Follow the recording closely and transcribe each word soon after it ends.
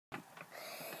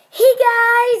Hey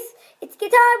guys, it's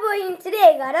Guitar Boy, and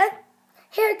today I got a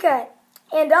haircut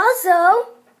and also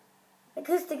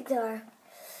acoustic guitar.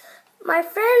 My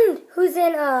friend who's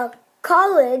in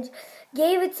college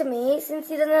gave it to me since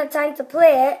he doesn't have time to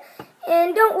play it.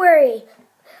 And don't worry,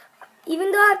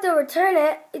 even though I have to return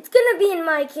it, it's gonna be in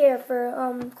my care for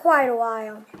quite a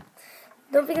while.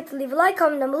 Don't forget to leave a like,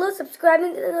 comment down below, subscribe,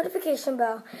 and hit the notification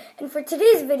bell. And for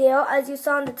today's video, as you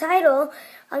saw in the title,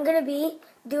 I'm going to be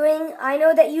doing I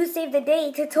Know That You Saved the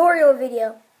Day tutorial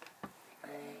video.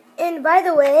 And by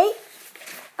the way,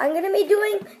 I'm going to be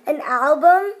doing an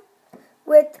album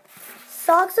with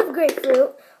Socks of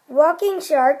Grapefruit, Walking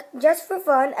Shark, Just for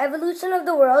Fun, Evolution of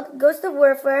the World, Ghost of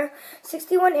Warfare,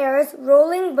 61 Eras,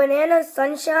 Rolling Banana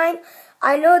Sunshine,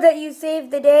 I Know That You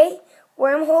Saved the Day,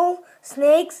 Wormhole,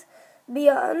 Snakes,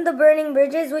 Beyond the Burning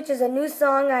Bridges, which is a new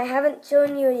song I haven't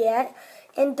shown you yet,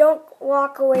 and Don't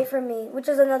Walk Away From Me, which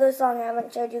is another song I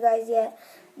haven't showed you guys yet.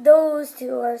 Those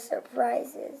two are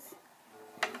surprises.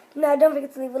 Now, don't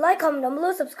forget to leave a like, comment down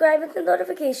below, subscribe, and hit the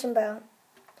notification bell.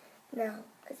 Now,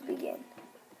 let's begin.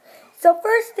 So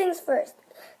first things first,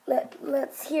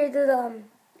 let's hear the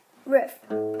riff.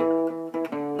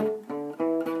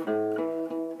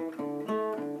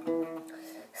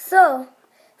 So,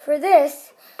 for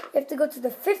this, you have to go to the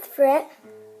 5th fret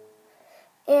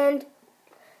and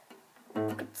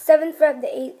 7th fret of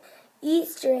the E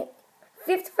string,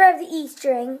 5th fret of the E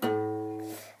string,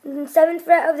 and then 7th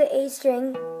fret of the A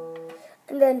string,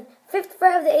 and then 5th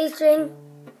fret of the A string,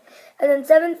 and then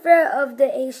 7th fret of the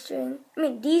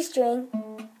D string,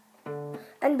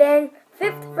 and then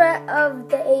 5th fret of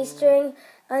the A string,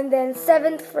 and then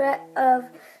 7th fret of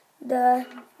the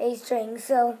A string.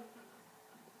 So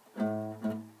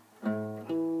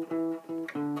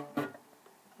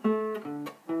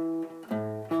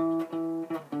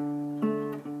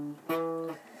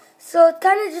it's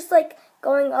kind of just like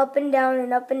going up and down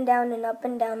and up and down and up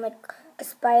and down like a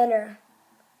spider,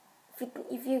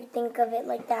 if you think of it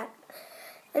like that.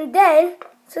 And then,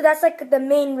 so that's like the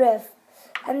main riff.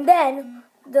 And then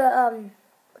the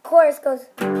chorus goes,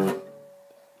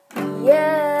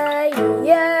 yeah,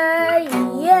 yeah,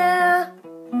 yeah.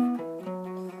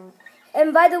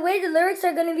 And by the way, the lyrics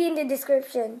are going to be in the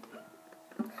description.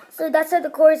 So that's how the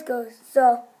chorus goes.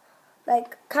 So,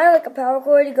 like, kind of like a power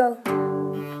chord, you go.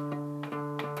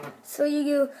 So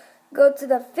you go to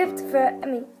the 3rd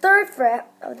fret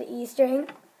of the E string,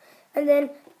 and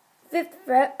then 5th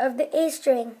fret of the A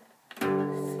string.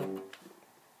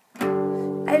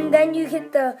 And then you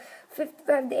hit the 5th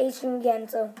fret of the A string again,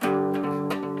 so.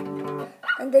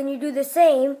 And then you do the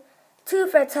same, 2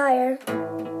 frets higher.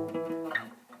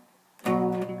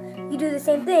 You do the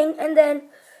same thing, and then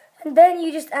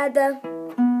you just add the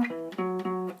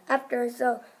after,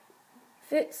 so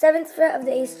 7th fret of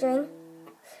the A string,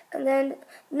 and then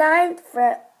 9th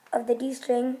fret of the D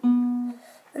string,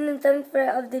 and then 7th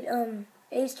fret of the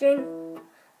A string,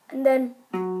 and then,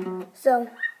 so,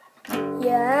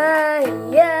 yeah,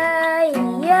 yeah,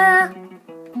 yeah,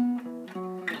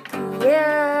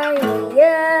 yeah,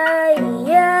 yeah,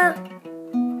 yeah.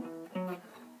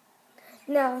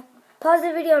 Now, pause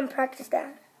the video and practice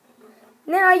that.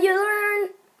 Now you learn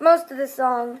most of the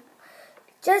song,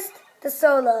 just the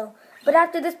solo, but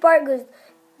after this part goes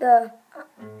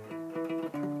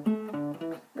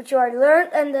which you already learned,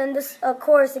 and then this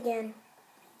chorus again.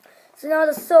 So now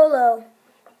the solo.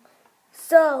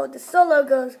 So the solo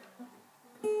goes.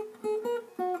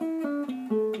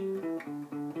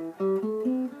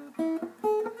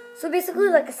 So basically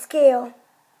like a scale.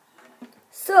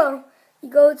 So you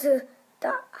go to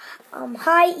the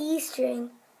high E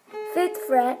string, 5th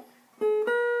fret,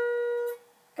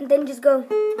 and then just go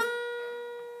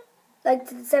like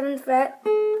to the 7th fret,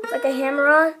 like a hammer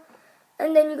on.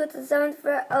 And then you go to the 7th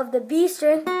fret of the B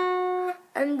string,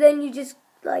 and then you just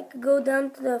like go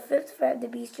down to the 5th fret of the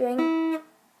B string,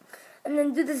 and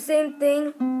then do the same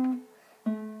thing,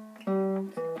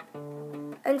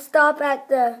 and stop at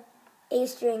the A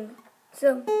string.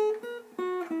 So,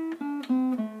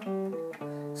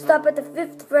 stop at the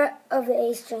 5th fret of the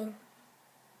A string.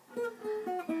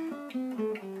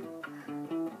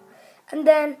 And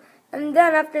then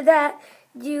after that,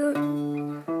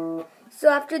 so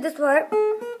after this part,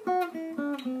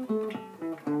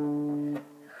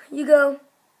 you go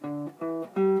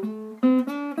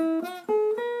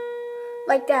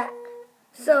like that.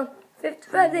 So 5th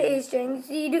fret of the A string.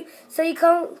 So you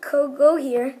go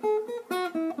here.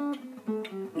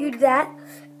 You do that,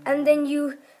 and then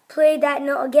you play that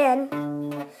note again,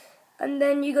 and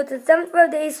then you go to the 7th fret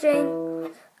of the A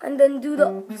string, and then do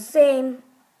the same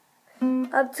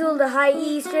up till the high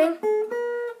E string,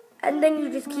 and then you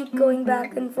just keep going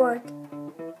back and forth.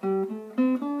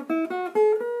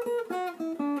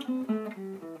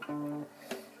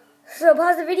 So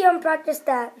pause the video and practice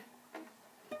that.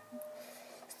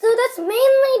 So that's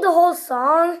mainly the whole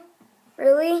song,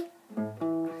 really.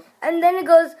 And then it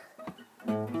goes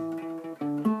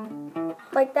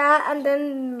like that, and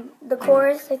then the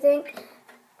chorus, I think.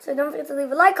 So don't forget to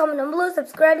leave a like, comment down below,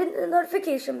 subscribe, and hit the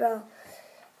notification bell.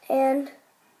 And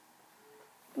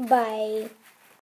bye.